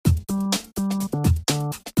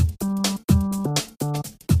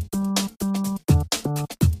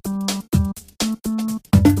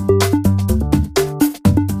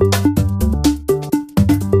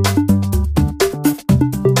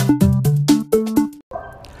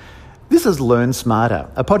This is Learn Smarter,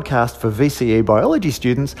 a podcast for VCE biology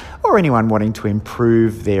students or anyone wanting to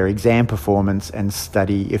improve their exam performance and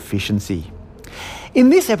study efficiency. In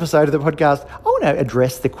this episode of the podcast, I want to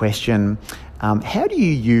address the question, how do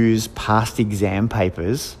you use past exam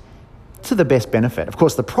papers to the best benefit? Of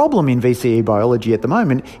course, the problem in VCE biology at the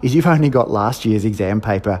moment is you've only got last year's exam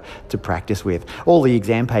paper to practice with. All the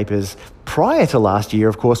exam papers prior to last year,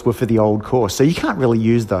 of course, were for the old course, so you can't really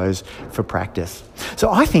use those for practice.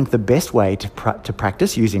 So I think the best way to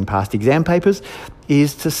practice using past exam papers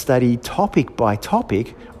is to study topic by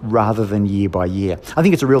topic rather than year by year. I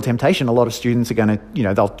think it's a real temptation. A lot of students are going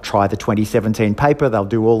to, they'll try the 2017 paper, they'll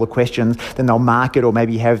do all the questions, then they'll mark it or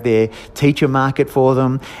maybe have their teacher mark it for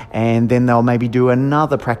them, and then they'll maybe do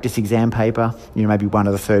another practice exam paper, maybe one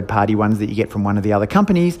of the third-party ones that you get from one of the other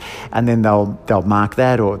companies, and then they'll mark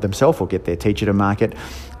that or themselves or get their teacher to mark it,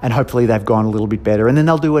 and hopefully they've gone a little bit better, and then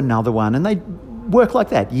they'll do another one, and they work like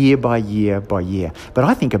that, year by year by year. But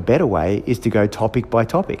I think a better way is to go topic by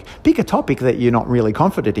topic. Pick a topic that you're not really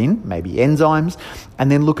confident in, maybe enzymes,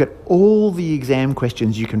 and then look at all the exam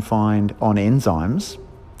questions you can find on enzymes,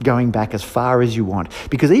 going back as far as you want.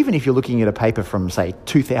 Because even if you're looking at a paper from, say,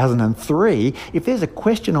 2003, if there's a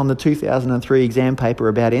question on the 2003 exam paper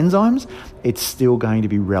about enzymes, it's still going to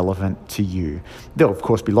be relevant to you. There'll, of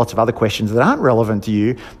course, be lots of other questions that aren't relevant to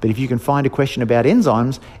you, but if you can find a question about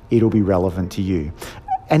enzymes, it'll be relevant to you.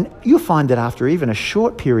 And you'll find that after even a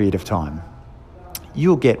short period of time,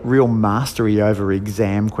 you'll get real mastery over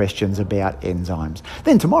exam questions about enzymes.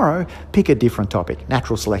 Then tomorrow, pick a different topic,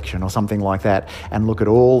 natural selection or something like that, and look at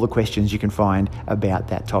all the questions you can find about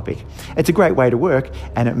that topic. It's a great way to work,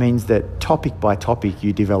 and it means that topic by topic,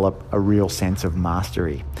 you develop a real sense of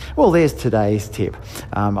mastery. Well, there's today's tip.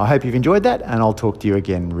 I hope you've enjoyed that, and I'll talk to you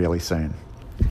again really soon.